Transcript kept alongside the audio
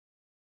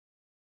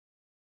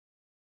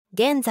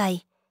現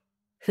在、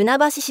船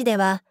橋市で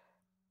は、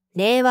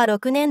令和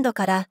6年度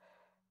から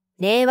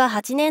令和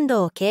8年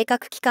度を計画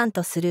期間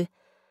とする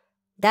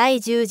第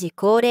10次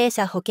高齢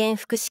者保健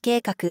福祉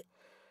計画、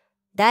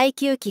第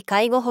9期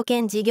介護保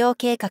険事業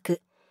計画、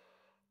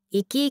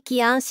生き生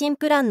き安心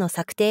プランの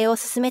策定を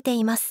進めて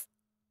います。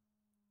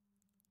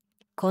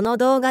この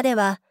動画で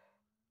は、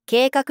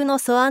計画の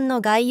素案の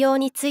概要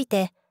につい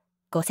て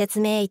ご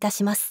説明いた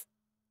します。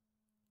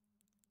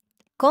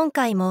今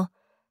回も、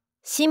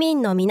市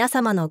民の皆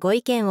様のご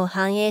意見を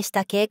反映し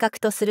た計画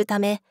とするた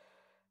め、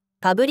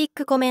パブリッ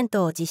クコメン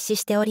トを実施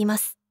しておりま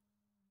す。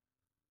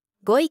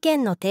ご意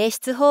見の提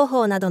出方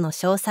法などの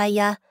詳細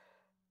や、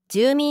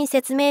住民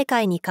説明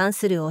会に関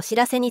するお知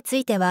らせにつ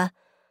いては、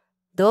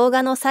動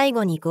画の最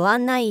後にご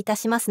案内いた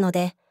しますの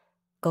で、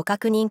ご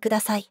確認く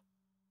ださい。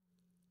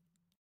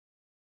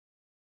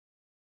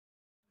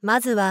ま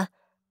ずは、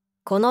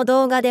この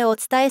動画でお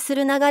伝えす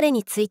る流れ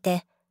につい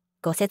て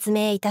ご説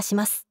明いたし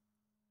ます。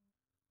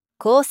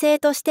構成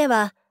として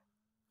は、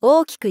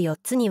大きく4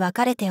つに分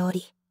かれてお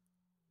り、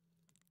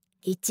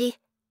1、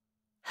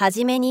は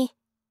じめに、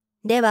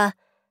では、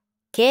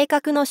計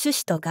画の趣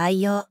旨と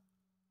概要、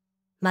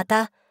ま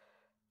た、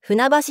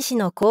船橋市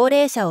の高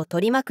齢者を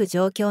取り巻く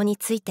状況に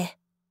ついて、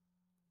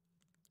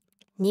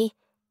2、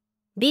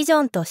ビジ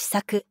ョンと施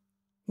策、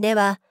で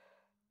は、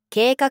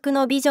計画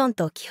のビジョン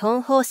と基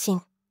本方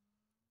針、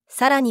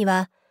さらに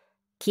は、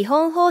基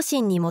本方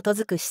針に基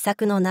づく施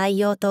策の内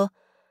容と、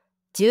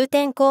重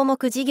点項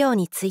目事業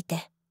につい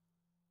て。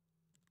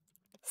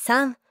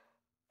3、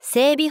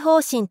整備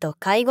方針と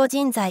介護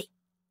人材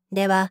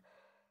では、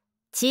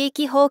地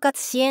域包括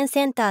支援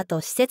センター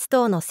と施設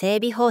等の整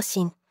備方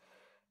針、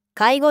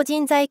介護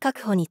人材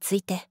確保につ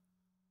いて。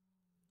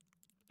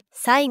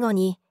最後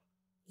に、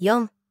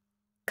4、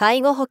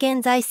介護保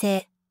険財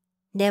政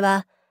で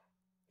は、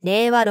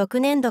令和6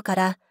年度か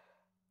ら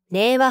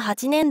令和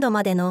8年度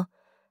までの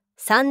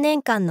3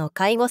年間の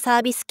介護サ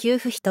ービス給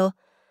付費と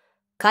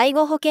介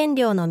護保険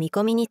料の見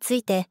込みにつ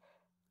いて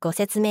ご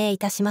説明い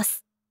たしま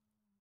す。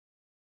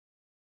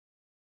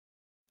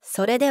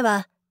それで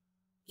は、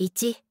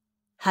1、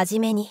はじ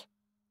めに。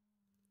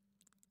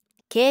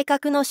計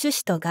画の趣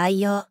旨と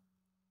概要、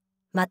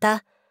ま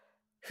た、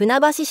船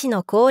橋市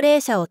の高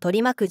齢者を取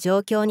り巻く状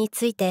況に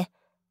ついて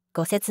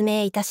ご説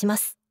明いたしま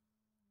す。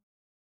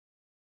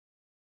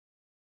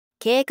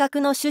計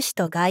画の趣旨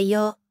と概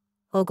要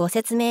をご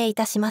説明い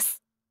たしま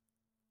す。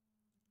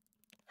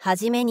は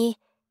じめに、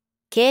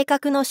計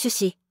画の趣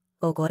旨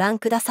をご覧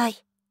くださ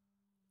い。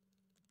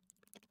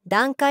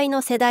団塊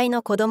の世代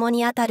の子ども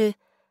にあたる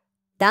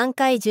団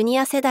塊ジュニ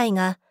ア世代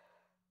が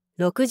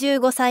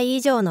65歳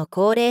以上の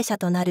高齢者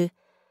となる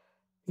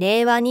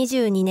令和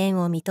22年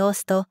を見通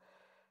すと、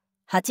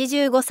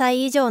85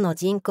歳以上の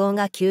人口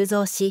が急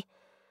増し、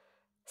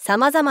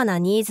様々な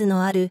ニーズ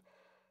のある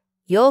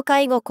要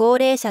介護高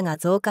齢者が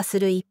増加す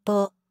る一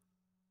方、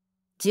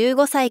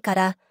15歳か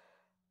ら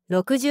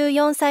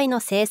64歳の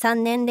生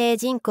産年齢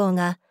人口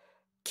が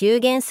急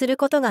減する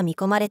ことが見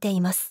込まれて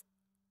います。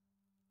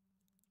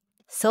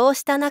そう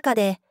した中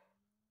で、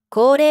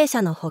高齢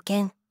者の保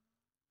健、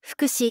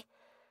福祉、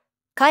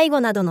介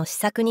護などの施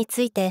策に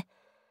ついて、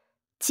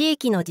地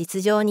域の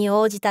実情に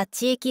応じた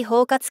地域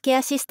包括ケ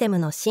アシステム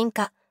の進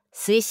化、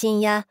推進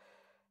や、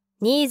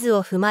ニーズ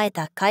を踏まえ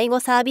た介護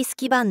サービス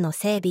基盤の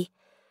整備、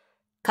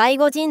介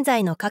護人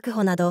材の確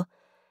保など、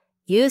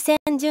優先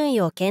順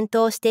位を検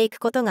討していく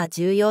ことが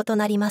重要と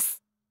なりま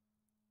す。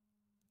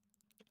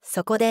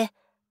そこで、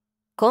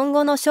今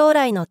後の将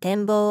来の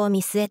展望を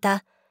見据え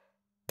た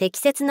適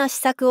切な施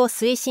策を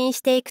推進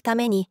していくた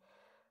めに、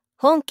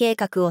本計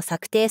画を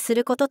策定す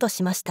ることと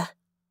しました。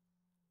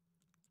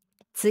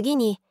次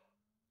に、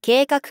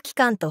計画期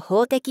間と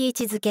法的位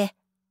置づけ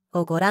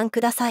をご覧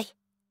ください。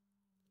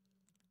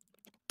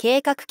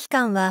計画期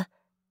間は、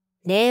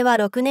令和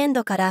6年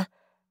度から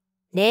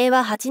令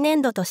和8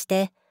年度とし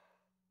て、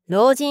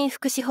老人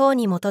福祉法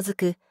に基づ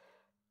く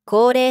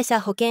高齢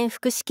者保健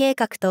福祉計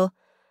画と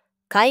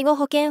介護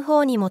保険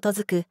法に基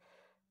づく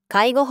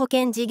介護保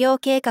険事業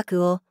計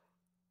画を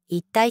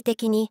一体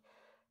的に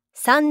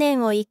3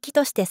年を1期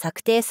として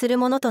策定する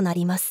ものとな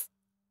ります。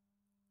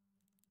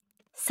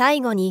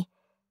最後に、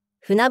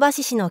船橋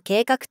市の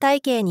計画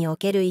体系にお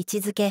ける位置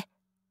づけ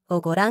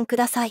をご覧く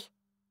ださい。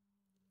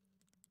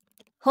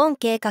本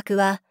計画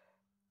は、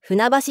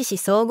船橋市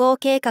総合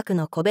計画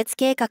の個別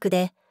計画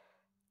で、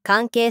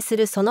関係す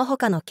るその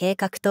他の計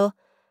画と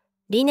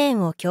理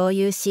念を共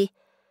有し、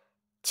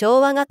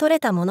調和が取れ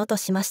たものと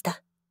しまし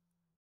た。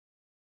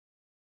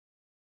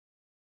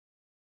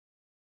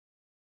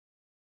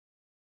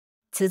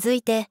続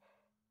いて、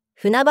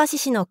船橋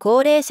市の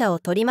高齢者を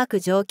取り巻く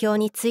状況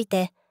につい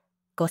て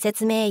ご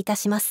説明いた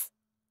します。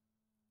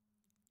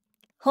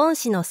本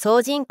市の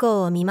総人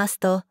口を見ます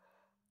と、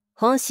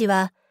本市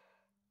は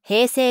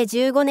平成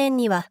15年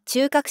には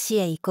中核市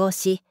へ移行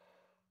し、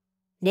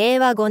令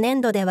和5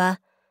年度では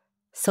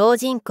総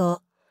人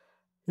口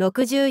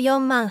64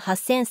万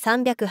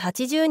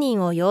8380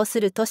人を要す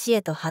る都市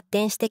へと発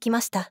展してき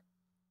ました。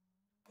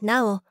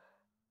なお、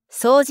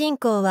総人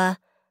口は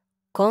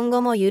今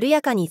後も緩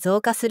やかに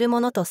増加する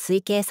ものと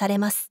推計され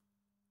ます。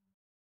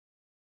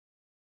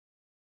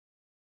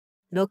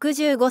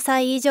65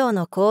歳以上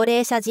の高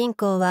齢者人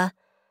口は、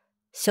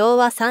昭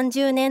和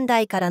30年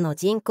代からの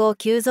人口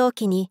急増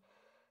期に、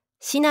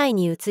市内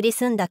に移り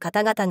住んだ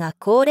方々が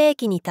高齢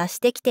期に達し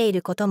てきてい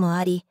ることも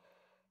あり、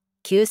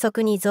急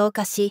速に増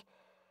加し、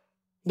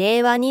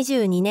令和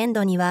22年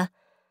度には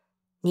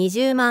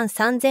20万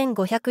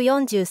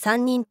3543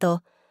人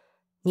と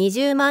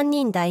20万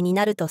人台に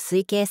なると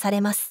推計さ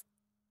れます。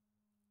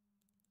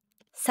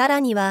さら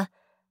には、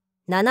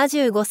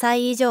75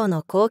歳以上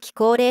の後期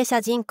高齢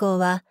者人口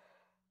は、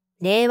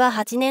令和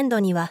8年度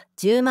には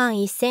10万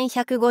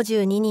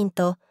1152人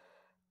と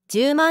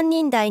10万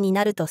人台に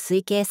なると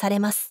推計され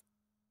ます。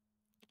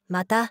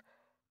また、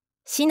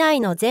市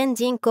内の全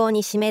人口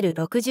に占める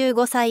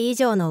65歳以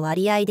上の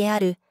割合であ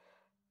る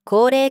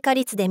高齢化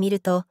率で見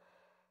ると、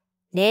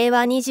令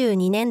和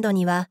22年度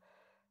には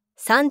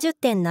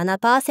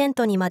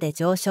 30.7% にまで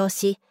上昇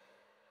し、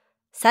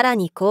さら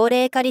に高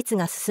齢化率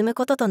が進む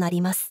こととな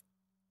ります。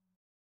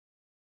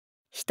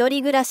一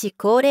人暮らし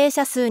高齢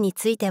者数に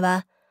ついて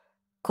は、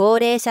高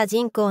齢者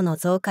人口の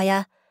増加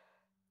や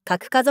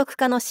核家族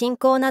化の進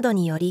行など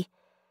により、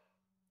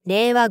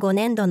令和5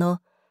年度の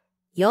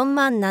4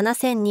万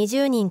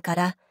7020人か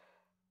ら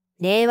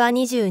令和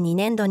22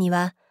年度に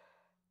は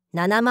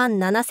7万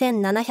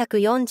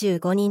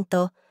7745人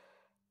と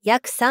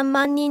約3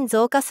万人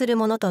増加する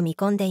ものと見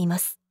込んでいま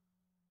す。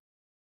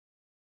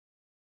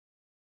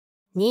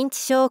認知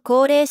症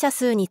高齢者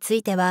数につ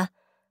いては、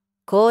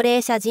高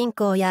齢者人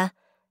口や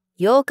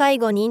要介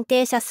護認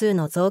定者数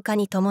の増加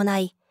に伴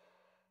い、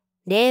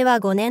令和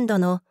5年度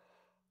の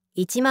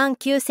1万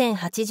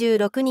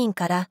9086人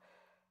から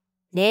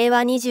令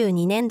和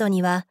22年度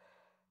には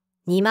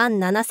2万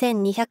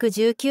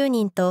7219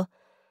人と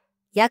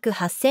約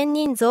8000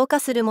人増加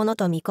するもの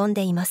と見込ん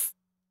でいます。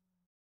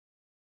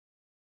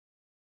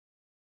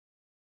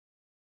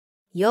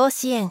要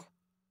支援・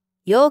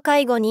要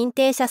介護認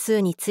定者数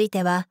につい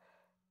ては、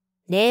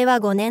令和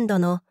5年度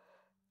の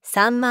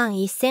3万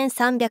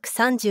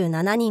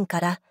1337人か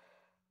ら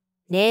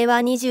令和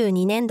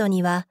22年度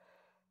には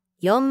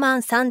4万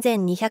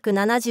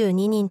3272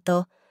人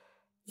と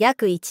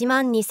約1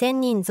万2000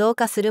人増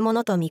加するも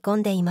のと見込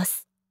んでいま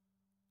す。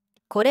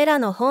これら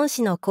の本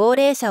市の高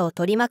齢者を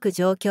取り巻く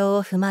状況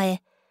を踏ま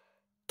え、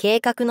計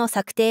画の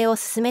策定を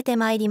進めて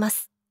まいりま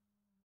す。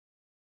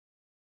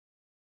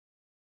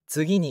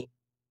次に、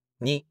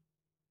2、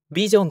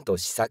ビジョンと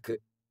施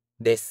策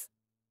です。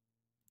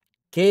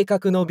計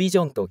画のビジ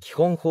ョンと基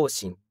本方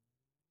針、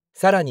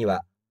さらに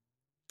は、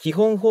基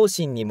本方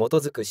針に基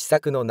づく施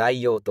策の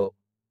内容と、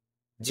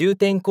重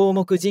点項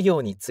目事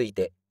業につい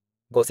て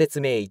ご説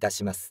明いた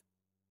します。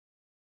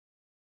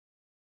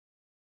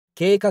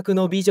計画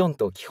のビジョン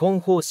と基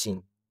本方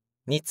針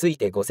につい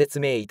てご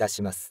説明いた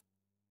します。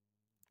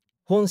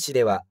本市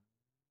では、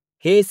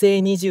平成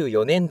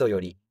24年度よ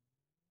り、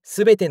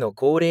すべての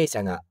高齢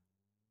者が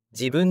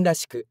自分ら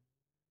しく、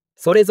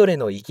それぞれ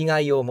の生きが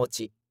いを持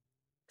ち、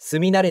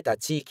住み慣れた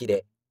地域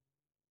で、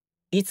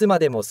いつま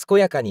でも健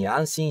やかに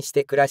安心し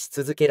て暮らし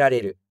続けら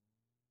れる、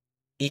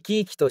生き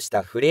生きとし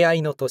たふれあ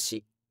いの都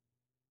市、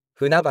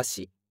船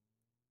橋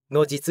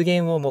の実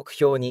現を目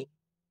標に、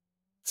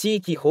地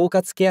域包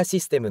括ケアシ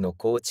ステムの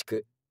構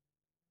築、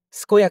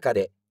健やか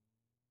で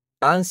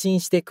安心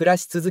して暮ら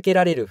し続け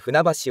られる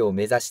船橋を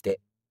目指し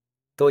て、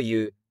と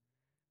いう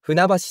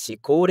船橋市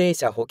高齢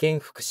者保健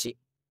福祉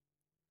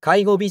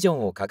介護ビジョ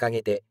ンを掲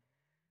げて、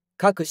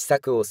各施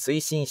策を推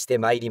進して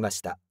まいりま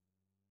した。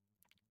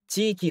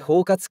地域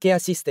包括ケア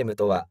システム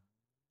とは、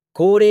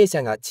高齢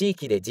者が地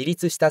域で自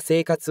立した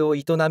生活を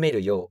営め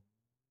るよう、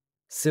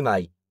住ま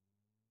い、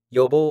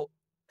予防、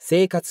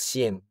生活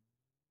支援、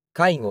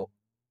介護、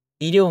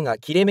医療が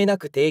切れ目な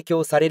く提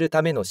供される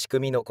ための仕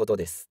組みのこと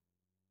です。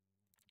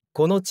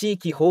この地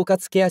域包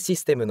括ケアシ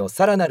ステムの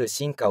さらなる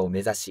進化を目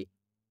指し、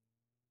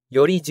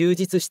より充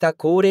実した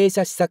高齢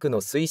者施策の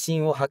推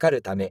進を図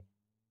るため、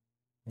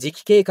次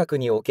期計画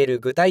における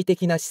具体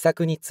的な施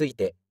策につい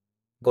て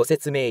ご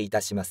説明い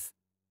たします。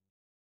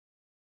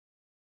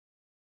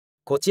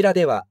こちら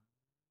では、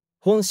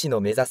本市の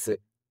目指す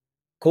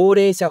高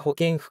齢者保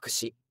健福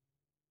祉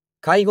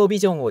介護ビ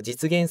ジョンを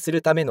実現す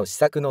るための施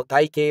策の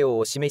体系を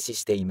お示し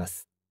していま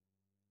す。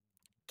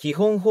基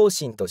本方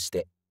針とし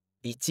て、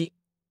1、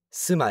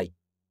住まい、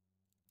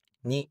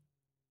2、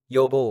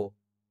予防、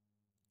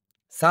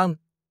3、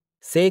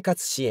生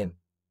活支援、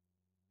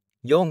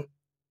4、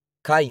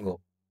介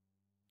護、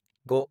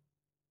5、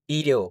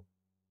医療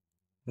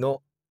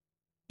の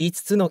5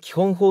つの基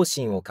本方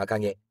針を掲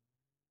げ、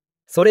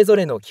それぞ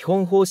れの基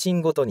本方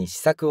針ごとに施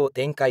策を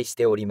展開し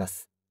ておりま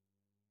す。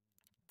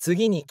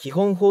次に基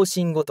本方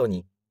針ごと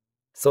に、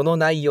その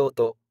内容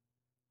と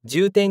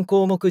重点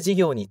項目事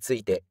業につ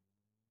いて、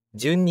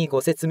順に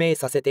ご説明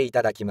させてい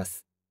ただきま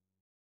す。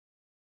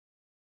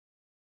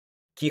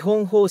基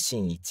本方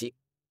針1、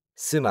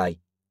住まい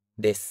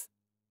です。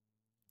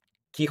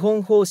基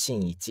本方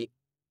針1、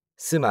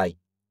住まい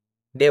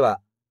で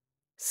は、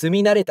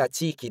住み慣れた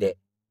地域で、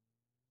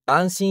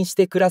安心し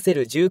て暮らせ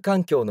る住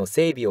環境の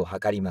整備を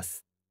図りま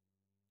す。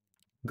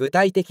具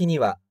体的に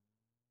は、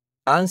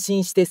安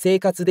心して生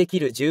活でき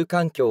る住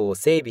環境を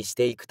整備し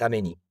ていくた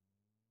めに、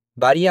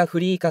バリアフ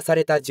リー化さ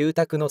れた住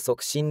宅の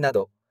促進な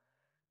ど、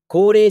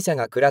高齢者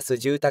が暮らす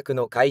住宅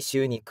の改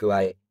修に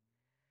加え、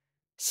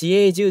市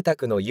営住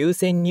宅の優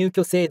先入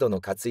居制度の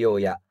活用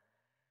や、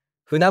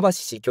船橋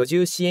市居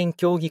住支援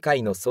協議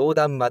会の相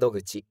談窓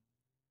口、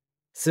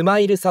スマ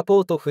イルサ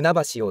ポート船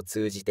橋を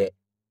通じて、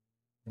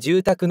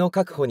住宅の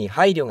確保に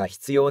配慮が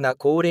必要な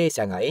高齢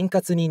者が円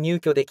滑に入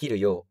居できる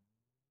よう、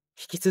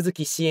引き続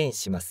き支援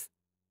します。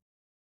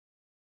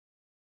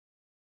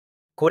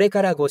これ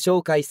からご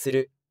紹介す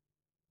る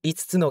5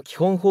つの基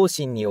本方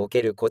針にお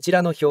けるこち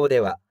らの表で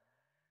は、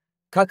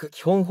各基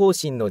本方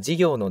針の事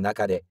業の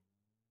中で、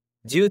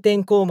重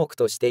点項目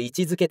として位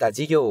置づけた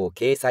事業を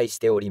掲載し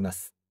ておりま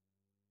す。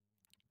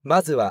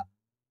まずは、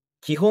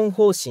基本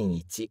方針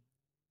1、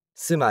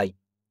住まい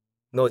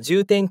の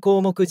重点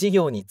項目事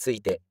業につ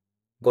いて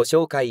ご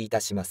紹介いた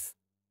します。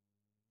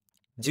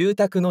住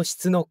宅の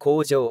質の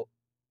向上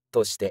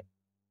として、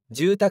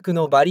住宅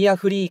のバリア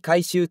フリー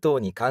改修等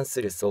に関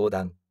する相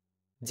談、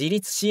自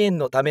立支援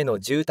のための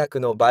住宅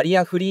のバリ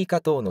アフリー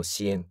化等の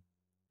支援、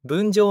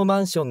分譲マ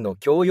ンションの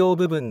共用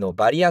部分の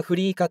バリアフ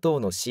リー化等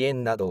の支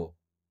援などを、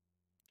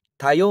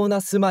多様な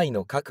住まい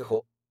の確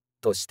保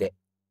として、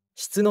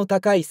質の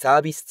高いサ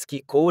ービス付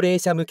き高齢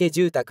者向け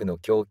住宅の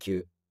供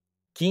給、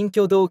近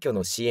居同居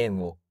の支援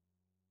を、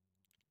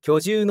居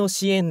住の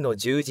支援の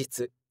充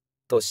実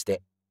とし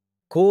て、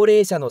高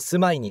齢者の住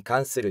まいに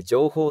関する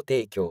情報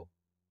提供、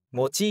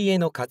持ち家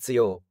の活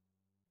用、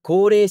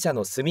高齢者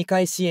の住み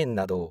替え支援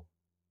などを、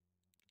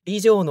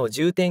以上の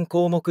重点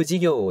項目事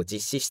業を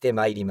実施して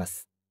まいりま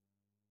す。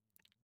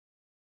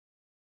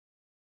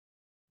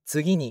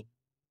次に、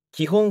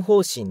基本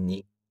方針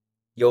2、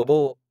予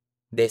防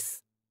で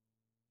す。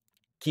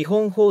基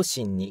本方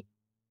針2、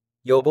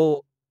予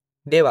防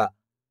では、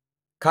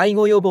介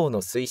護予防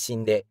の推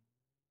進で、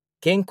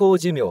健康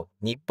寿命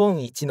日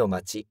本一の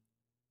町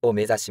を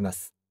目指しま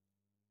す。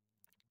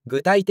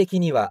具体的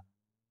には、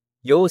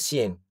要支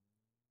援、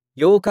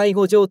要介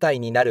護状態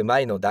になる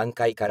前の段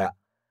階から、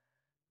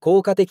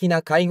効果的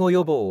な介護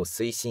予防を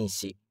推進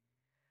し、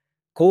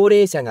高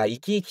齢者が生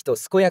き生きと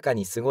健やか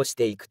に過ごし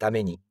ていくた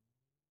めに、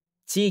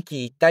地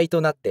域一体と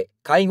なって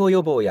介護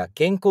予防や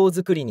健康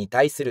づくりに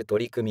対する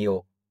取り組み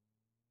を、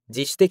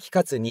自主的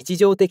かつ日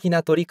常的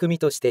な取り組み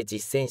として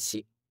実践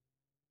し、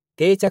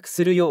定着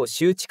するよう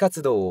周知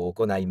活動を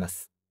行いま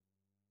す。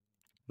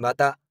ま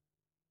た、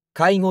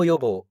介護予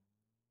防、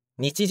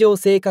日常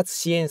生活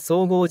支援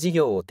総合事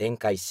業を展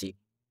開し、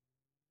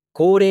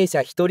高齢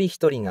者一人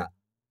一人が、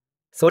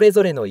それ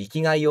ぞれの生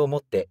きがいを持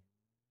って、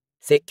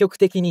積極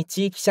的に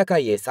地域社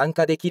会へ参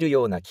加できる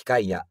ような機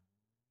会や、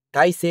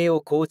体制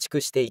を構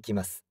築していき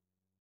ます。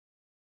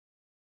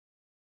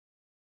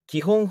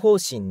基本方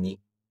針2、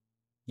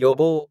予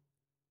防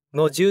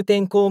の重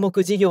点項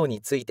目事業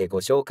について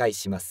ご紹介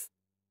します。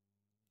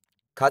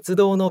活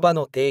動の場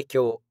の提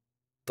供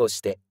と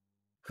して、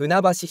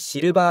船橋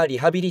シルバーリ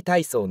ハビリ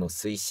体操の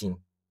推進、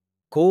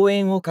公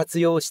園を活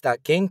用した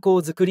健康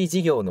づくり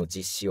事業の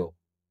実施を、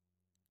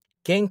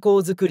健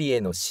康づくり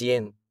への支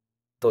援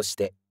とし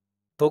て、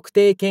特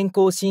定健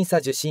康審査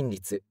受診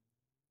率、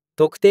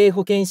特定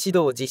保健指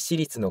導実施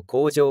率の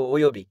向上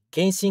及び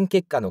検診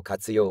結果の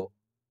活用、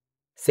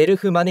セル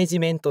フマネジ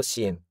メント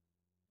支援、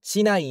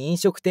市内飲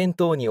食店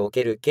等にお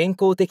ける健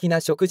康的な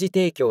食事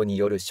提供に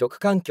よる食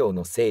環境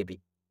の整備、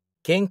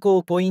健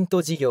康ポイン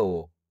ト事業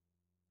を、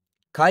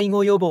介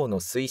護予防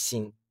の推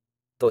進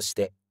とし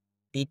て、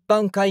一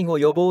般介護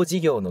予防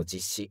事業の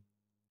実施、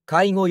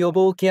介護予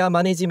防ケア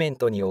マネジメン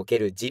トにおけ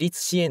る自立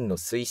支援の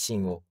推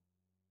進を、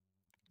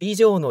以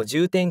上の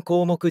重点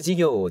項目事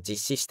業を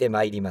実施して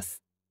まいりま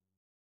す。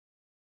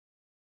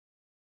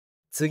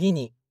次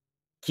に、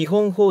基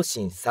本方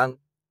針3、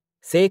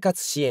生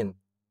活支援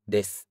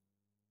です。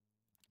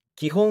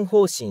基本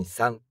方針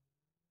3、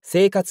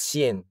生活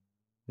支援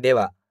で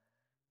は、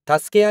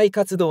助け合い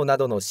活動な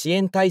どの支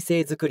援体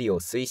制づくりを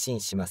推進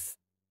します。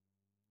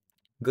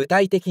具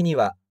体的に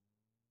は、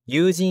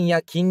友人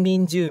や近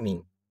隣住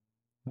民、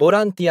ボ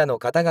ランティアの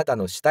方々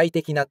の主体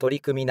的な取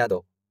り組みな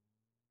ど、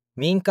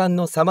民間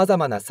のさまざ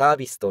まなサー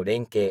ビスと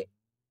連携、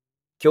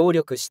協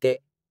力し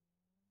て、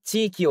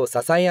地域を支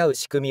え合う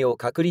仕組みを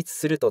確立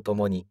するとと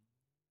もに、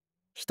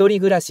一人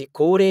暮らし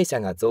高齢者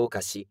が増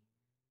加し、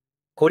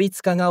孤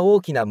立化が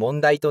大きな問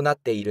題となっ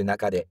ている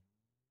中で、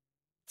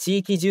地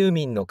域住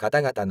民の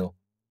方々の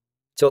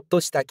ちょっ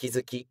とした気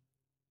づき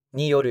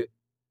による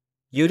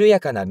緩や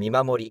かな見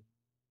守り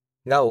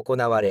が行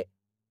われ、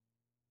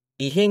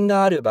異変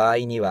がある場合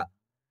には、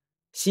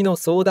市の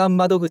相談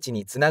窓口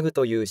につなぐ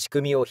という仕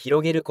組みを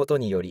広げること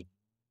により、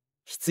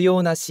必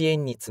要な支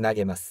援につな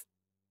げます。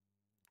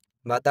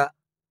また、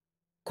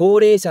高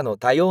齢者の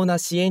多様な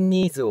支援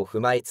ニーズを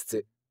踏まえつ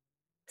つ、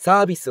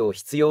サービスを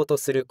必要と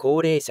する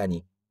高齢者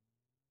に、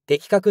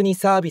的確に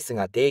サービス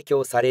が提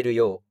供される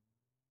よう、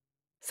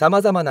さ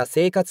まざまな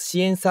生活支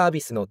援サービ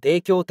スの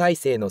提供体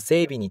制の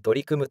整備に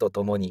取り組むと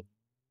ともに、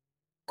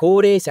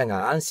高齢者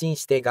が安心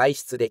して外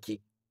出で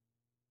き、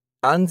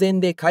安全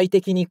で快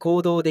適に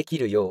行動でき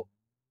るよう、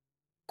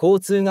交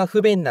通が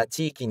不便な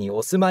地域に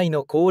お住まい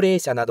の高齢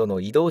者などの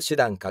移動手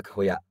段確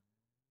保や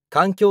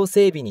環境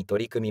整備に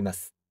取り組みま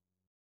す。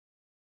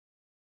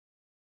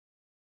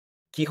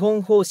基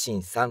本方針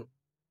3、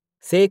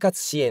生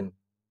活支援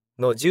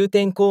の重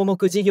点項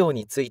目事業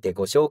について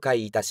ご紹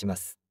介いたしま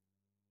す。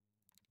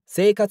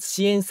生活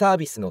支援サー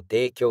ビスの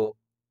提供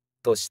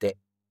として、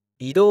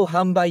移動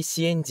販売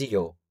支援事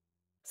業、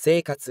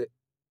生活・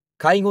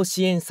介護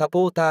支援サ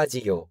ポーター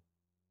事業、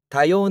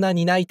多様な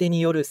担い手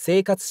による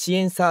生活支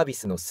援サービ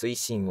スの推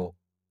進を、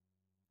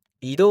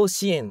移動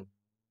支援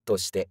と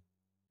して、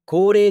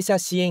高齢者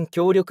支援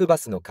協力バ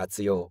スの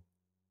活用、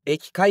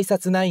駅改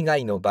札内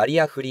外のバ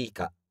リアフリー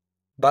化、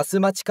バ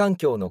ス待ち環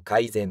境の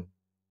改善、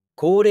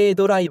高齢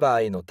ドライバ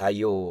ーへの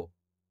対応を、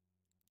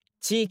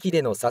地域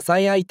での支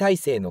え合い体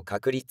制の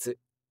確立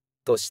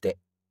として、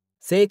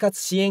生活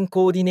支援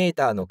コーディネー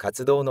ターの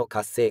活動の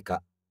活性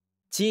化、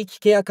地域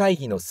ケア会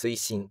議の推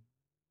進、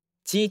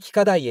地域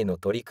課題への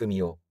取り組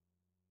みを、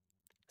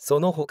そ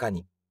の他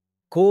に、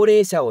高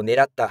齢者を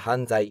狙った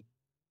犯罪、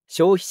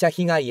消費者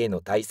被害へ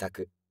の対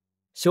策、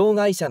障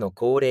害者の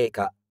高齢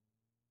化、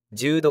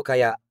重度化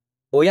や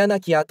親亡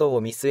き後を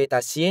見据え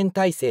た支援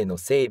体制の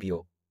整備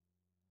を、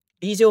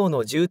以上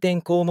の重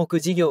点項目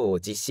事業を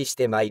実施し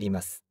てまいり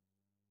ます。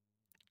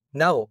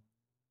なお、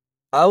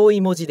青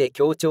い文字で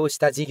強調し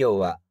た事業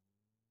は、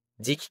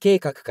次期計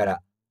画か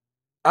ら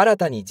新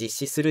たに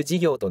実施する事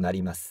業とな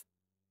ります。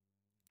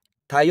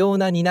多様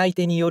な担い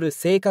手による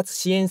生活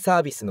支援サ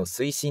ービスの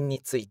推進に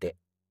ついて、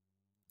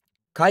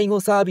介護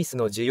サービス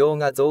の需要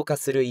が増加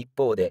する一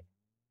方で、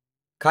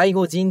介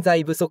護人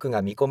材不足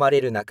が見込ま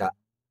れる中、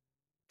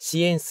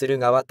支援する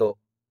側と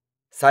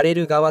され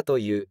る側と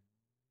いう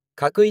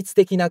画一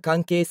的な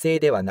関係性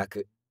ではな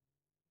く、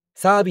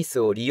サービス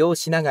を利用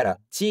しながら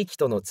地域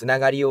とのつな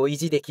がりを維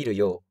持できる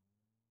よ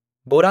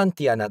う、ボラン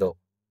ティアなど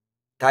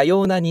多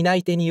様な担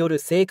い手による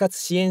生活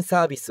支援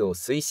サービスを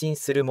推進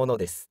するもの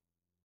です。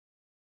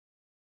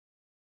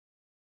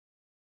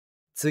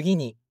次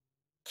に、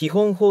基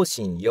本方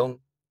針4、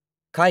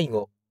介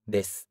護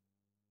です。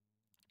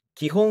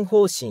基本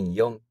方針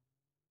4、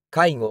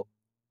介護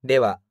で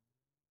は、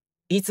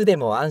いつで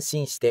も安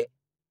心して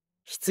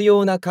必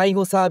要な介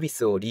護サービ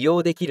スを利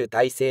用できる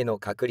体制の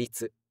確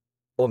立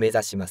を目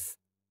指します。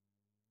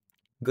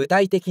具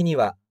体的に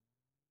は、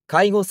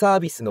介護サー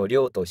ビスの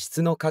量と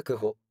質の確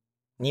保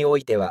にお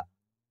いては、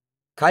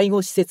介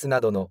護施設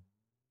などの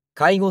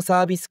介護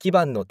サービス基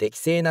盤の適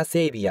正な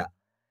整備や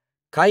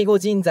介護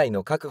人材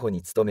の確保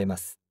に努めま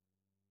す。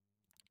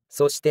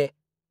そして、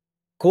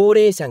高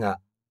齢者が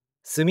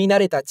住み慣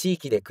れた地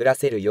域で暮ら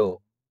せる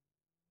よう、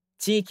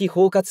地域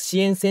包括支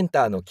援セン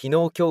ターの機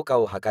能強化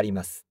を図り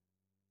ます。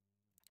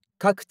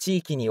各地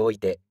域におい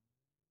て、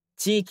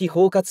地域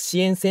包括支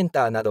援セン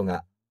ターなど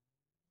が、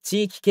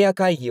地域ケア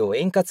会議を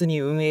円滑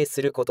に運営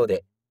すること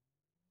で、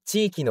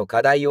地域の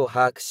課題を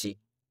把握し、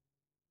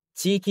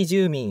地域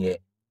住民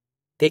へ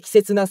適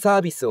切なサ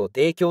ービスを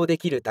提供で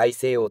きる体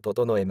制を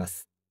整えま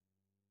す。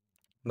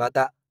ま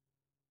た、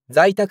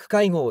在宅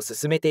介護を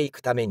進めてい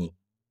くために、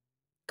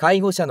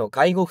介護者の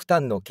介護負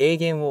担の軽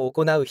減を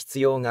行う必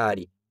要があ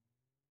り、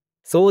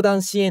相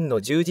談支援の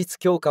充実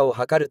強化を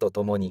図ると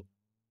ともに、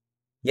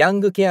ヤ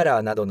ングケアラ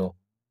ーなどの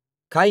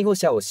介護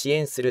者を支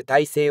援する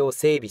体制を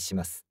整備し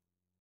ます。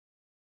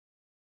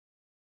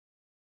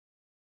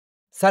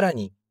さら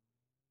に、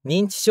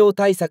認知症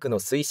対策の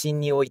推進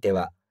において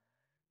は、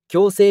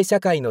共生社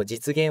会の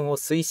実現を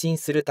推進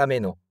するため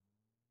の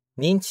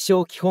認知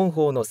症基本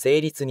法の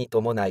成立に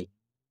伴い、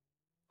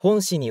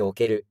本市にお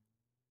ける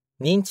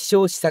認知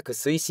症施策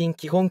推進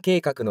基本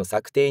計画の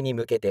策定に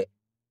向けて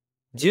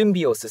準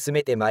備を進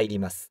めてまいり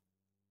ます。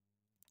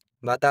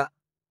また、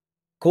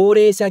高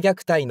齢者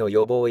虐待の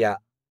予防や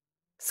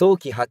早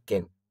期発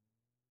見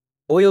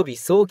および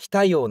早期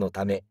対応の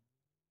ため、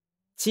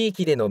地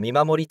域での見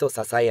守りと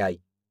支え合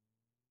い、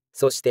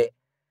そして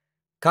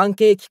関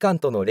係機関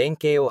との連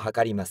携を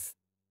図ります。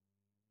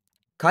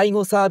介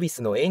護サービ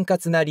スの円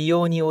滑な利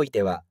用におい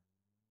ては、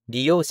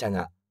利用者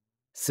が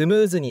スム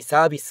ーズに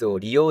サービスを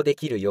利用で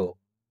きるよう、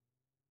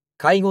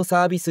介護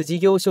サービス事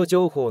業所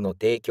情報の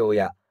提供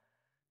や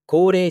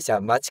高齢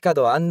者街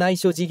角案内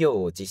所事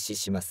業を実施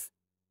します。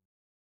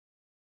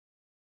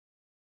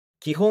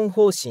基本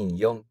方針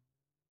4、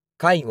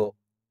介護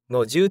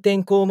の重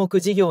点項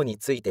目事業に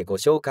ついてご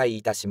紹介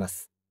いたしま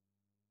す。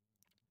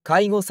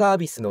介護サー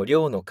ビスの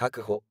量の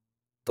確保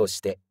と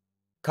して、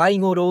介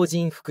護老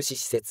人福祉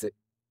施設、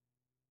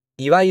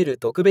いわゆる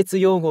特別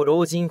養護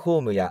老人ホ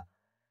ームや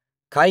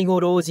介護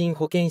老人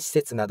保健施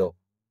設など、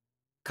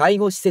介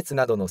護施設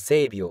などの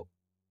整備を、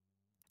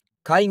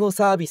介護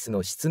サービス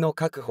の質の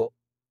確保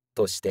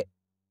として、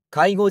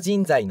介護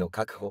人材の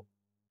確保、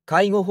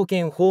介護保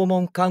険訪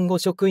問看護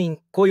職員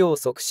雇用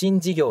促進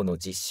事業の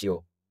実施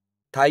を、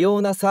多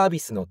様なサービ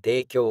スの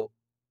提供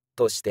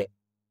として、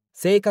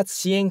生活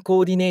支援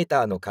コーディネー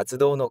ターの活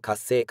動の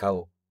活性化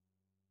を、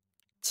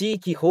地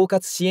域包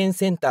括支援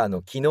センター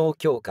の機能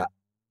強化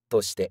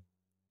として、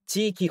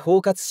地域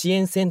包括支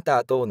援センタ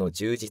ー等の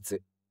充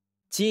実、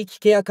地域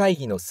ケア会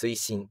議の推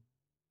進、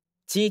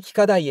地域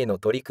課題への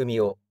取り組み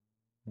を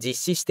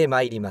実施して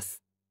まいりま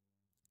す。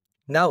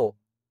なお、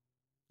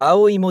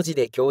青い文字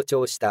で強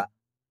調した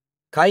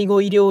介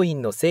護医療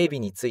院の整備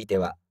について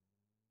は、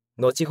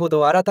後ほ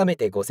ど改め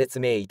てご説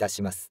明いた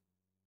します。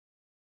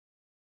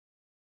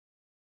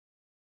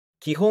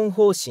基本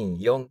方針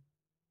4、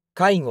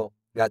介護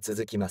が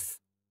続きま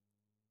す。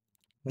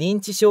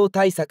認知症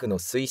対策の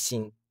推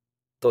進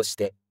とし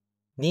て、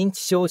認知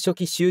症初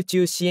期集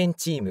中支援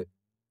チーム、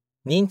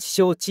認知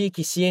症地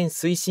域支援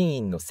推進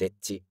員の設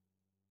置、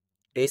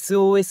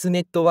SOS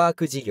ネットワー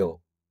ク事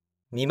業、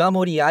見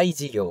守り愛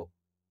事業、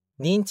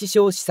認知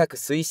症施策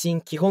推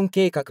進基本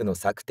計画の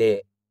策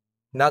定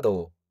など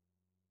を、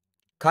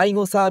介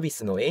護サービ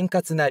スの円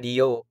滑な利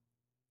用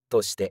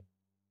として、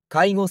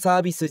介護サ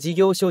ービス事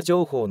業所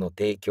情報の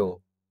提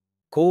供、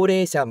高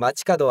齢者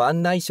街角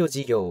案内所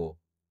事業を、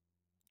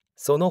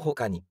その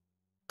他に、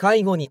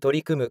介護に取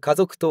り組む家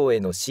族等へ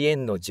の支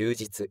援の充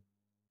実、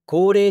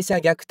高齢者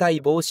虐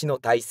待防止の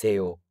体制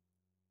を、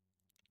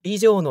以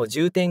上の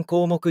重点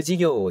項目事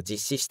業を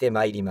実施して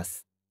まいりま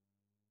す。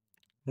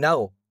な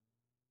お、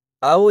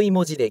青い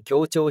文字で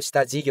強調し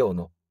た事業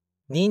の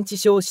認知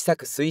症施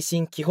策推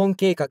進基本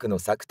計画の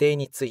策定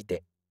につい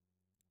て、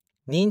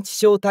認知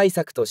症対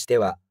策として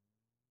は、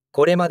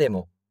これまで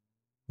も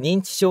認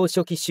知症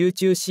初期集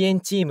中支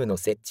援チームの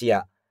設置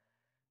や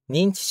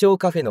認知症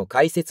カフェの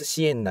開設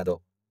支援な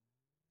ど、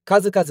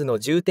数々の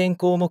重点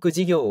項目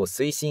事業を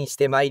推進し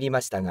てまいり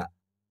ましたが、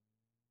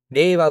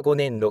令和5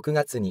年6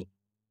月に、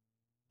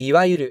い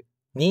わゆる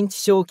認知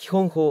症基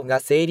本法が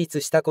成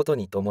立したこと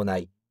に伴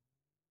い、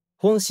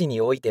本市に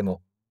おいて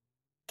も、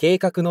計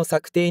画の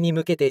策定に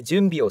向けて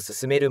準備を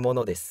進めるも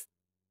のです。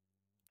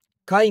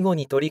介護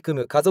に取り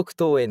組む家族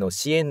等への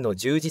支援の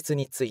充実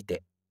につい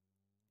て、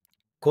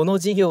この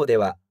事業で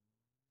は、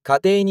家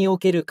庭にお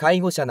ける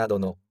介護者など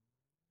の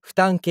負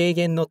担軽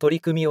減の取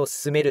り組みを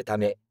進めるた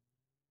め、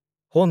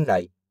本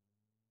来、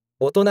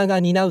大人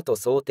が担うと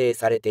想定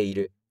されてい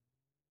る、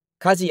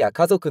家事や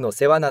家族の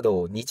世話な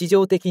どを日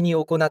常的に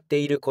行って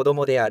いる子ど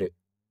もである、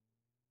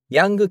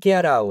ヤングケ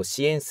アラーを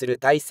支援する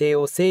体制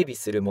を整備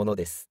するもの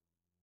です。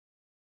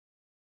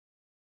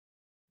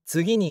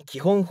次に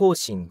基本方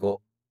針5、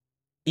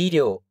医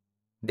療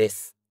で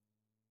す。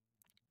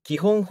基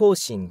本方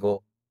針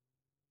5、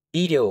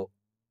医療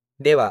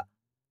では、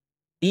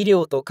医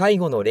療と介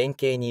護の連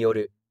携によ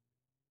る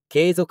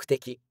継続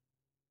的、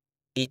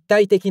一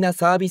体的な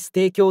サービス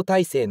提供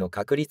体制の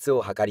確立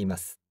を図りま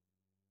す。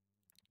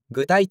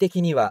具体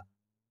的には、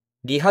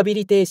リハビ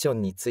リテーショ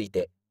ンについ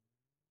て、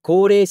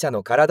高齢者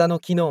の体の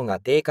機能が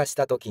低下し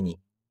たときに、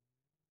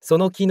そ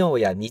の機能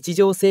や日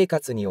常生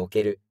活にお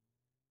ける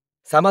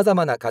さまざ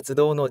まな活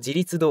動の自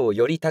立度を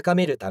より高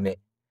めるため、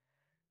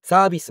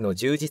サービスの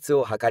充実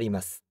を図り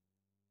ます。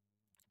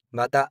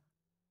また、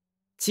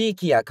地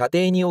域や家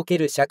庭におけ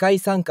る社会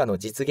参加の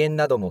実現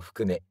なども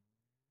含め、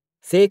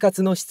生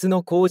活の質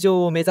の向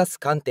上を目指す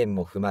観点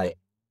も踏まえ、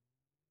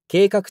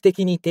計画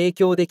的に提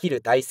供でき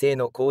る体制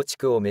の構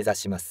築を目指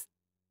します。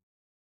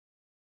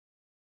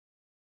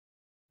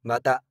ま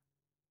た、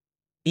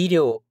医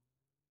療・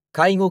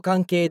介護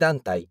関係団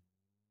体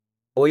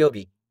及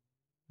び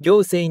行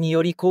政に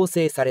より構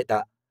成され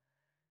た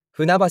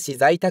船橋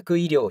在宅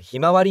医療ひ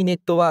まわりネッ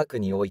トワーク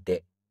におい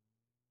て、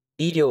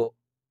医療・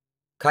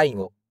介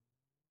護、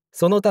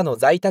その他の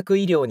在宅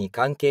医療に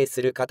関係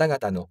する方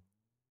々の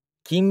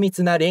緊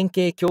密な連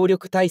携協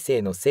力体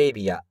制の整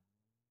備や、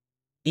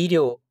医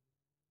療・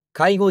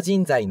介護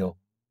人材の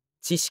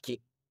知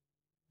識・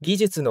技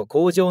術の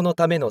向上の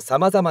ためのさ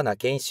まざまな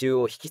研修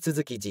を引き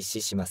続き実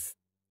施します。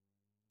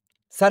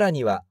さら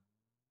には、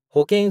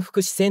保健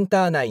福祉セン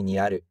ター内に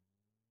ある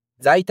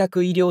在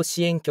宅医療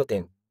支援拠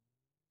点、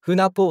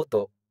船ポー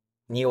ト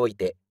におい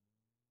て、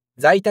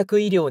在宅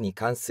医療に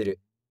関する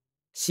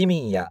市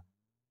民や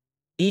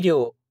医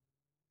療・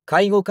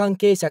介護関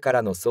係者か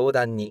らの相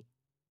談に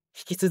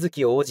引き続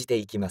き応じて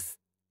いきます。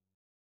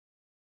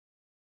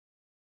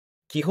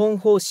基本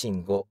方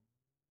針5、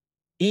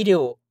医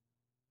療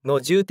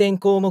の重点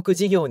項目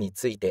事業に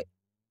ついて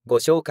ご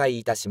紹介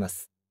いたしま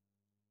す。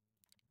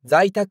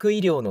在宅医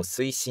療の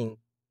推進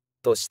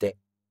として、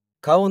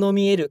顔の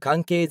見える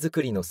関係づ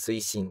くりの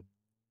推進、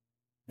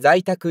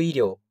在宅医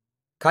療・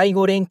介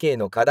護連携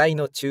の課題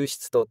の抽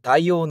出と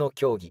対応の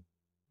協議、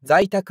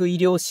在宅医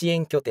療支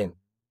援拠点、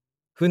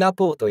船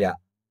ポートや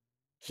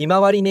ひま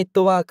わりネッ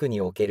トワーク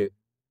における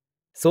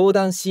相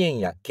談支援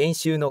や研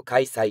修の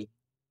開催、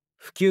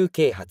普及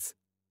啓発、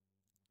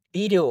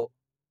医療・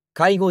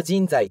介護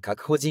人材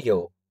確保事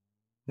業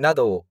な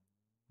どを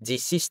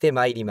実施して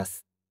まいりま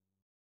す。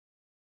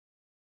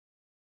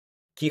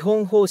基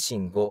本方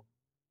針5、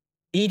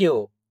医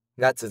療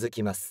が続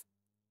きます。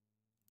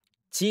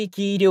地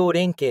域医療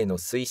連携の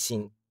推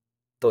進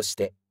とし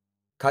て、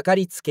かか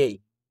りつけ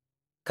医、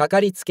かか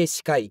りつけ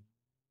歯科医、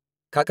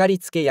かかり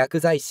つけ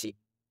薬剤師、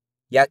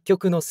薬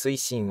局の推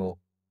進を、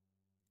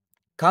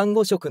看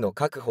護職の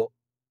確保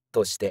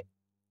として、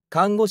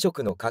看護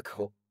職の確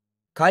保、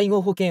介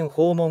護保険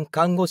訪問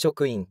看護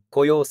職員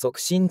雇用促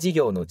進事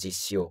業の実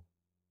施を、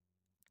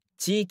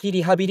地域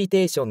リハビリ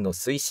テーションの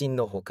推進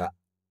のほか、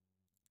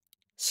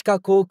歯科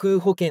口腔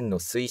保険の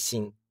推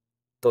進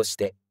とし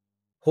て、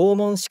訪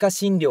問歯科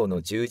診療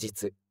の充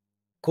実、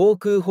口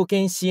腔保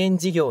険支援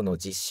事業の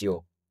実施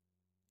を、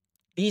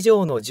以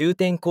上の重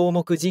点項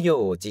目事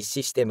業を実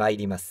施してまい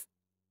ります。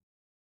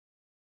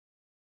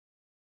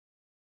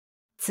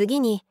次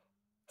に、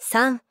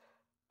3、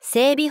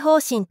整備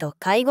方針と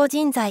介護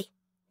人材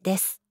で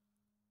す。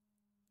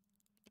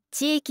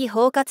地域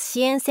包括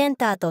支援セン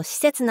ターと施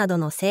設など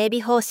の整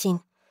備方針、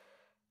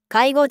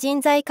介護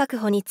人材確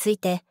保につい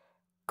て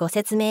ご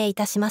説明い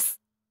たします。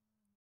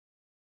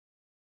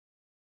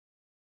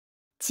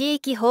地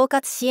域包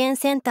括支援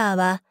センター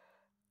は、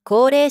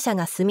高齢者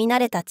が住み慣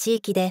れた地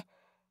域で、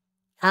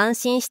安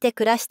心して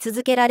暮らし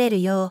続けられ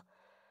るよう、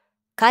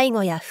介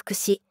護や福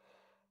祉、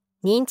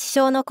認知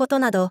症のこと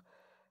など、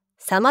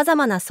さまざ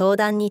まな相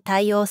談に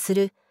対応す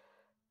る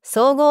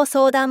総合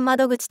相談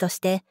窓口とし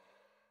て、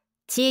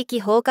地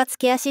域包括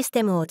ケアシス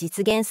テムを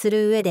実現す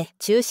る上で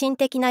中心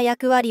的な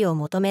役割を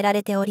求めら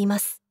れておりま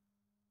す。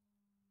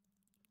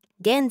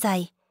現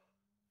在、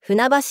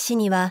船橋市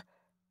には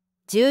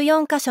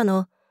14カ所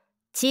の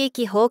地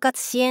域包括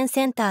支援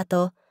センター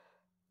と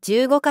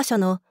15カ所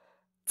の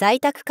在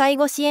宅介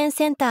護支援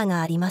センター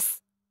がありま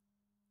す。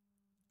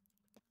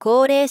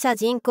高齢者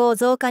人口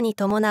増加に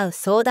伴う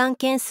相談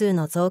件数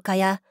の増加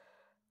や、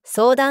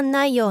相談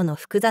内容の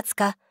複雑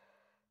化、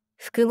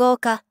複合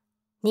化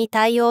に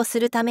対応す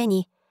るため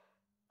に、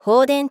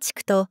豊田地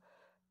区と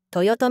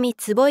豊富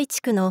坪井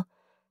地区の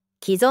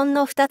既存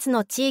の2つ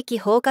の地域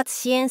包括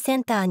支援セ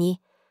ンター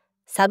に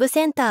サブ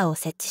センターを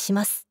設置し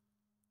ます。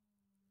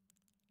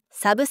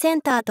サブセ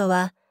ンターと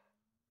は、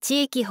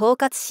地域包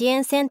括支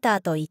援センタ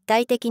ーと一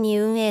体的に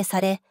運営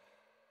され、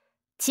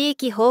地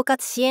域包括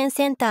支援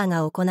センター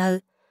が行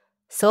う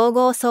総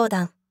合相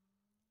談、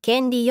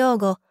権利擁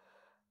護、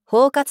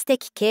包括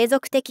的継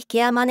続的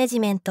ケアマネジ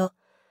メント、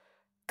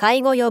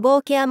介護予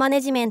防ケアマ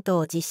ネジメント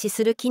を実施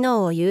する機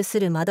能を有す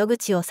る窓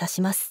口を指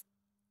します。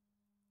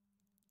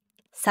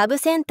サブ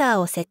センター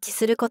を設置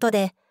すること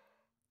で、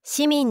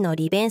市民の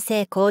利便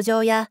性向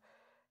上や、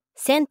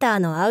センター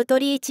のアウト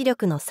リーチ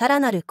力のさら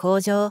なる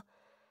向上、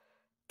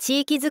地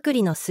域づく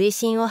りの推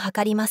進を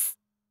図ります。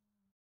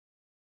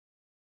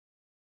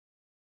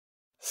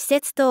施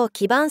設等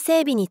基盤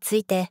整備につ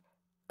いて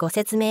ご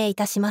説明い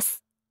たしま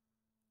す。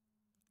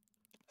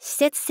施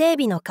設整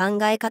備の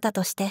考え方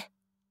として、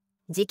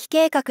次期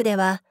計画で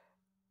は、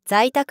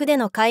在宅で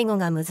の介護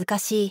が難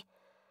しい、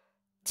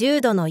重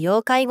度の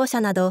要介護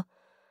者など、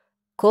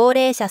高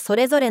齢者そ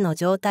れぞれの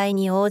状態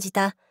に応じ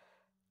た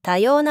多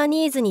様な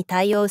ニーズに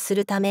対応す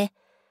るため、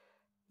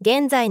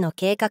現在の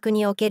計画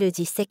における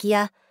実績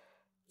や、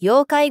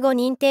要介護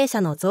認定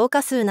者の増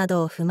加数な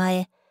どを踏ま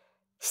え、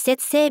施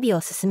設整備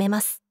を進めま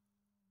す。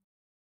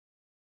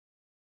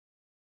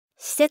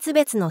施設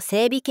別の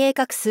整備計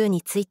画数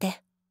につい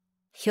て、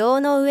表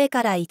の上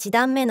から1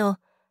段目の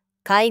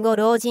介護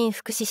老人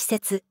福祉施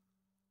設、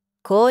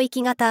広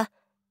域型、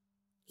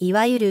い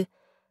わゆる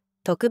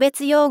特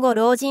別養護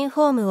老人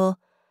ホームを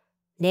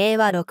令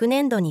和6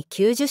年度に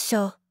90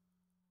床、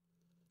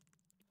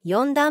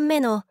4段目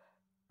の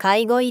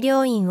介護医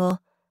療院を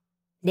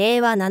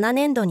令和7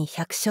年度に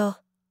100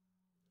床、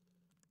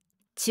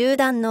中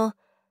段の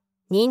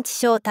認知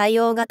症対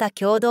応型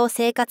共同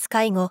生活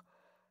介護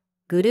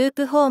グルー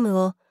プホーム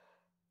を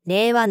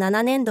令和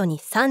7年度に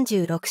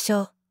36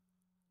床、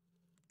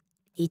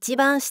一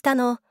番下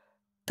の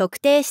特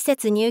定施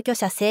設入居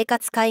者生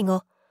活介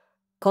護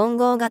混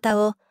合型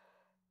を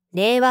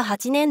令和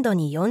8年度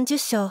に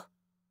40床、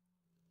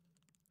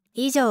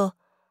以上、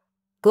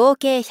合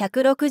計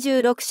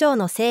166床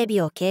の整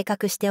備を計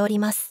画しており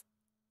ます。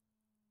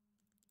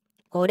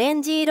オレ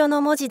ンジ色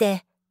の文字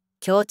で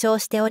強調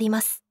しており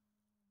ます。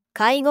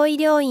介護医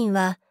療院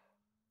は、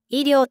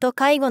医療と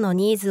介護の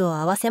ニーズを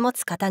併せ持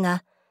つ方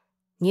が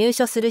入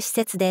所する施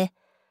設で、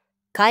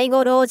介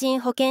護老人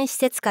保健施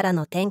設から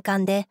の転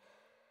換で、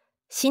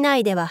市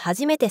内では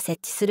初めて設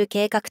置する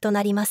計画と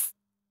なります。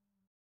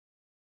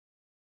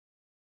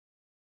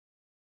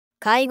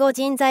介護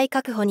人材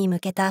確保に向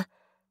けた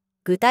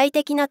具体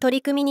的な取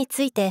り組みに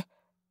ついて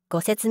ご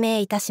説明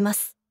いたしま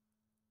す。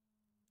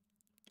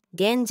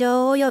現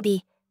状及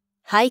び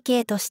背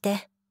景とし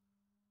て、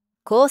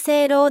厚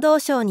生労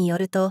働省によ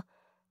ると、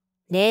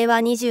令和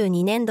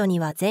22年度に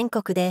は全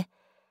国で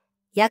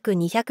約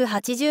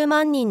280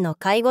万人の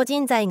介護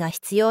人材が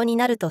必要に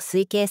なると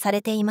推計さ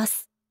れていま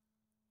す。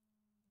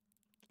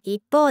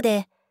一方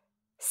で、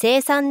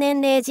生産年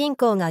齢人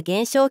口が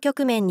減少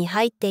局面に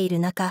入っている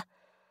中、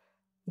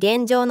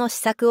現状の施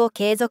策を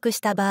継続し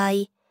た場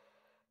合、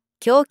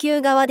供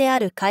給側であ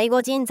る介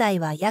護人材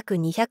は約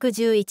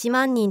211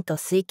万人と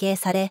推計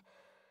され、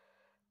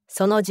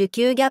その需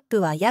給ギャップ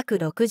は約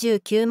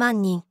69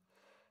万人、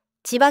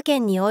千葉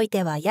県におい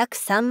ては約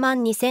3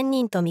万2000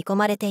人と見込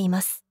まれてい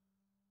ます。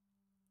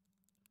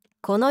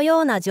この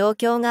ような状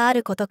況があ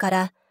ることか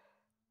ら、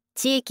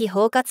地域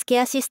包括ケ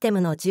アシステ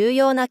ムの重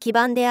要な基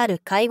盤であ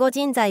る介護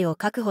人材を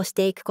確保し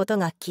ていくこと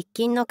が喫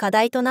緊の課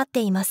題となっ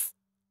ています。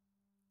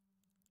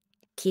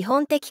基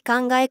本的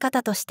考え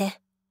方として、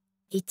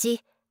1、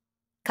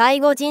介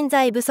護人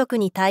材不足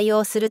に対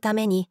応するた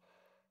めに、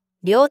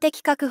量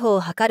的確保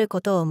を図る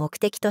ことを目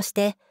的とし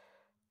て、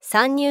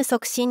参入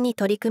促進に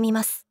取り組み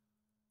ます。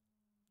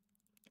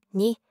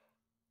2、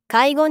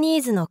介護ニ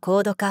ーズの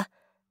高度化、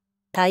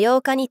多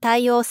様化に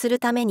対応する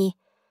ために、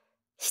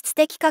質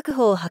的確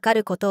保を図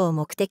ることを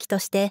目的と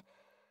して、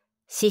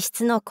資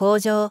質の向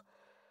上、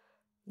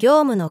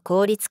業務の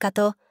効率化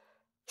と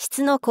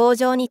質の向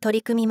上に取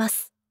り組みま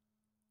す。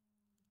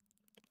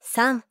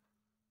3、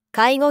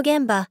介護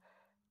現場、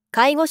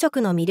介護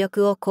職の魅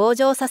力を向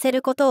上させ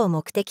ることを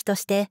目的と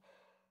して、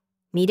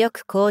魅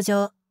力向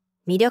上、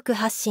魅力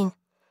発信、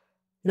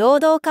労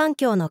働環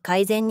境の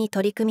改善に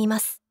取り組みま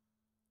す。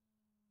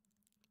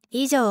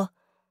以上、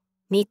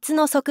3つ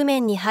の側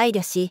面に配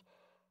慮し、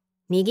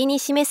右に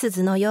示す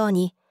図のよう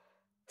に、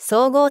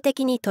総合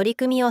的に取り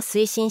組みを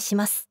推進し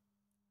ます。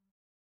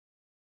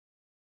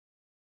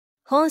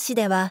本誌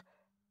では、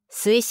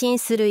推進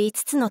する5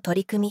つの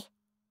取り組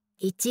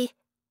み。1、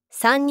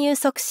参入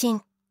促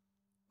進。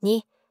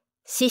2、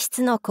資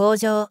質の向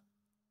上。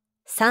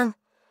3、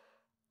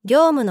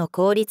業務の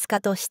効率化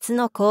と質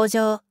の向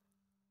上。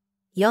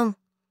4、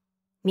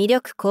魅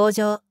力向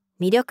上、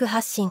魅力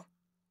発信。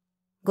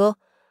5、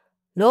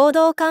労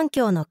働環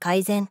境の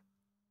改善。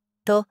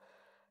と、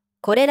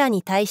これら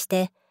に対し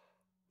て、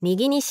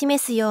右に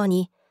示すよう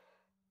に、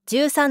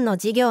13の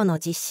事業の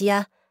実施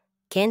や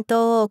検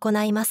討を行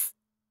います。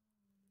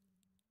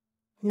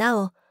な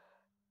お、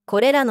こ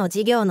れらの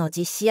事業の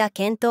実施や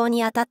検討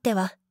にあたって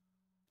は、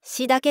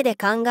市だけで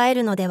考え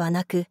るのでは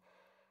なく、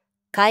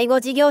介護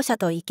事業者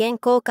と意見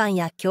交換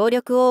や協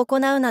力を行う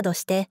など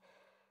して、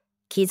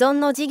既存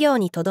の事業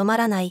にとどま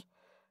らない、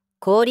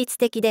効率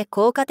的で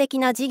効果的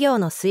な事業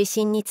の推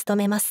進に努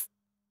めます。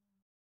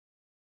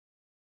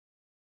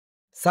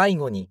最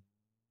後に、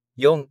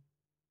4、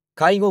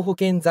介護保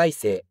険財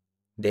政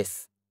で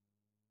す。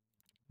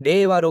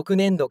令和6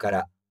年度か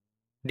ら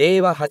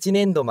令和8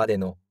年度まで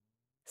の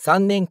3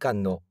年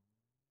間の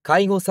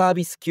介護サー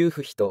ビス給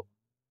付費と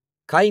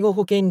介護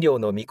保険料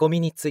の見込み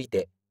につい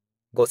て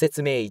ご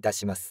説明いた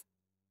します。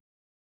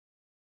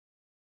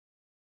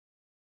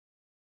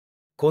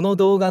この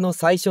動画の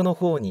最初の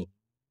方に、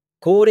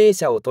高齢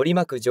者を取り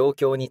巻く状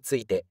況につ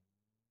いて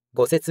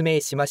ご説明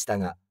しました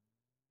が、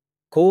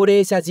高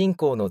齢者人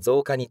口の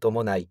増加に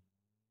伴い、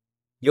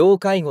要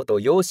介護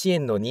と要支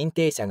援の認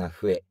定者が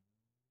増え、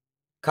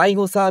介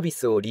護サービ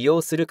スを利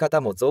用する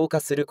方も増加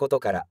すること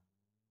から、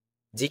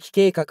次期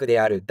計画で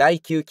ある第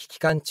9期期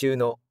間中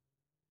の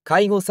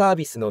介護サー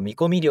ビスの見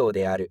込み量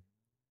である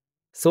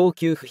総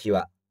給付費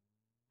は、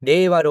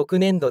令和6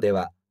年度で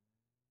は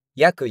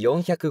約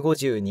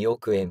452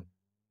億円、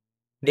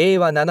令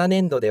和7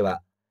年度で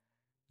は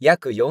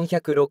約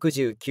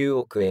469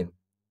億円、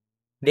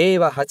令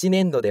和8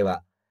年度で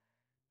は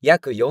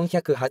約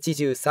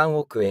483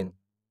億円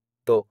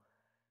と、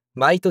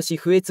毎年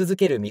増え続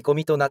ける見込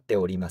みとなって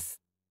おります。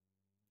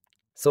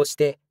そし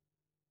て、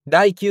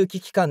第9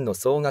期期間の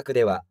総額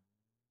では、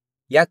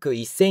約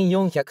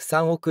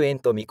1403億円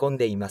と見込ん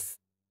でいます。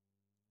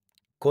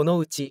この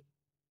うち、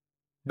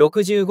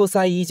65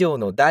歳以上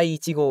の第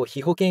1号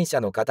被保険者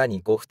の方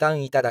にご負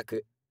担いただ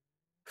く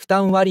負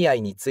担割合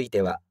につい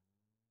ては、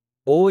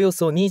おおよ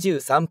そ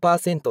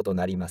 23% と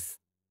なりま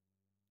す。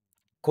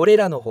これ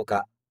らのほ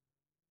か、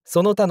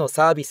その他の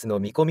サービスの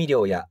見込み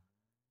量や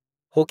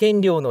保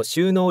険料の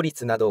収納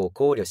率などを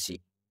考慮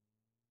し、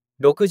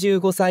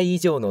65歳以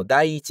上の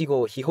第1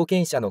号被保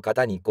険者の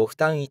方にご負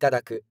担いた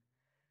だく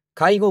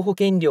介護保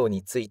険料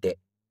について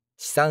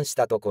試算し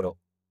たところ、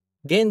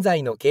現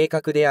在の計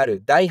画であ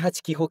る第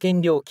8期保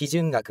険料基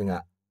準額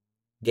が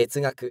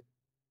月額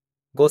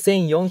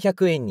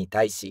5400円に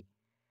対し、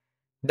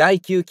第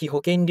9期保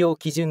険料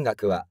基準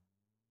額は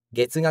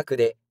月額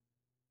で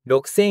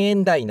6000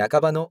円台半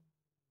ばの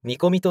見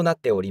込みとなっ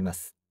ておりま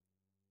す。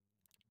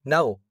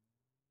なお、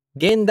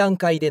現段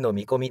階での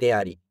見込みで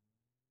あり、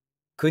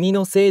国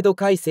の制度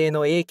改正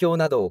の影響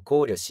などを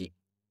考慮し、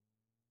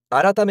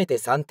改めて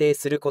算定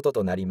すること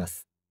となりま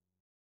す。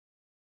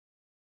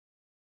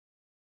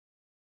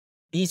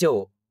以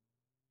上、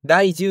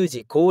第10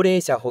次高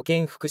齢者保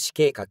健福祉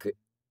計画、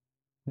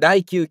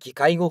第9期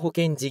介護保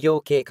険事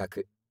業計画、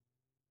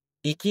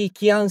生き生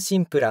き安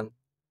心プラン、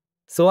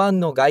素案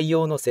の概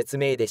要の説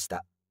明でし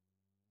た。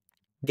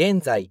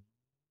現在、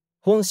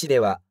本誌で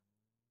は、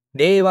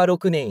令和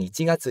6年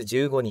1月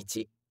15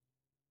日、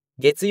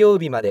月曜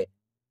日まで、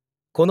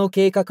この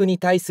計画に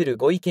対する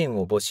ご意見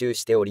を募集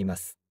しておりま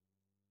す。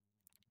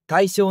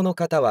対象の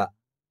方は、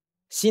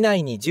市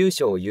内に住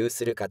所を有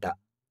する方、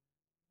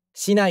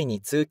市内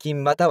に通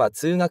勤または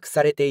通学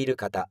されている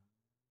方、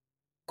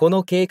こ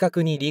の計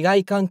画に利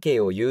害関係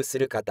を有す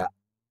る方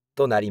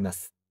となりま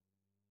す。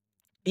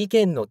意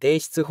見の提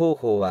出方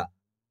法は、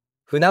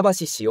船橋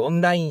市オ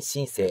ンライン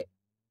申請、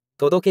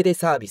届出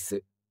サービ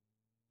ス、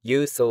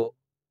郵送、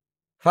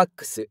ファッ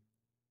クス、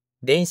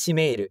電子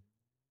メール、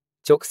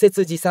直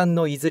接持参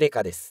のいずれ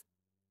かです。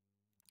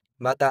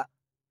また、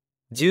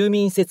住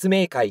民説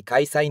明会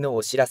開催の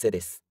お知らせ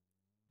です。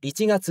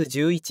1月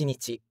11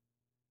日、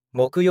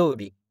木曜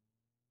日、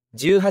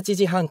18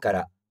時半か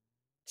ら、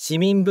市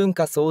民文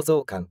化創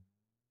造館、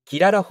キ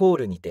ララホー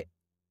ルにて、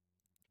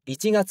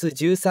1月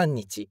13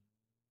日、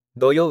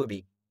土曜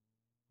日、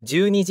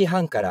12時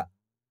半から、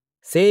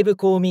西部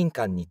公民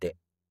館にて、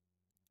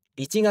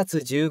1月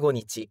15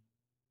日、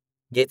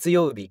月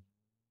曜日、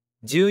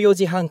14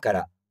時半か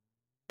ら、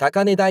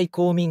高根台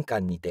公民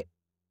館にて、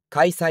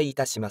開催い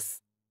たしま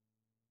す。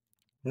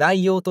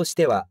内容とし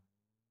ては、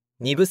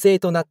2部制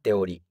となって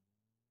おり、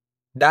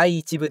第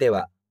1部で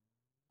は、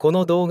こ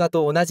の動画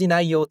と同じ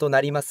内容とな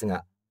ります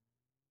が、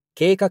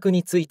計画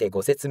について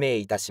ご説明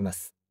いたしま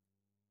す。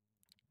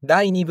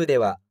第2部で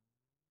は、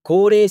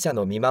高齢者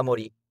の見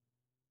守り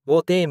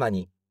をテーマ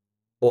に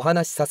お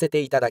話しさせ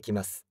ていただき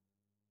ます。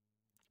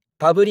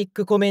パブリッ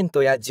クコメン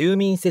トや住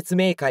民説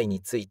明会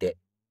について、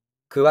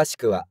詳し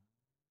くは、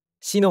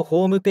市の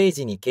ホームペー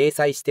ジに掲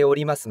載してお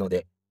りますの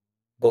で、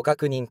ご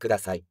確認くだ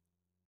さい。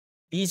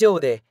以上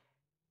で、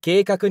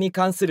計画に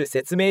関する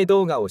説明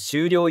動画を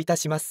終了いた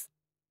します。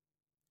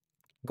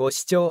ご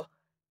視聴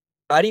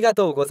ありが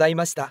とうござい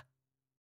ました。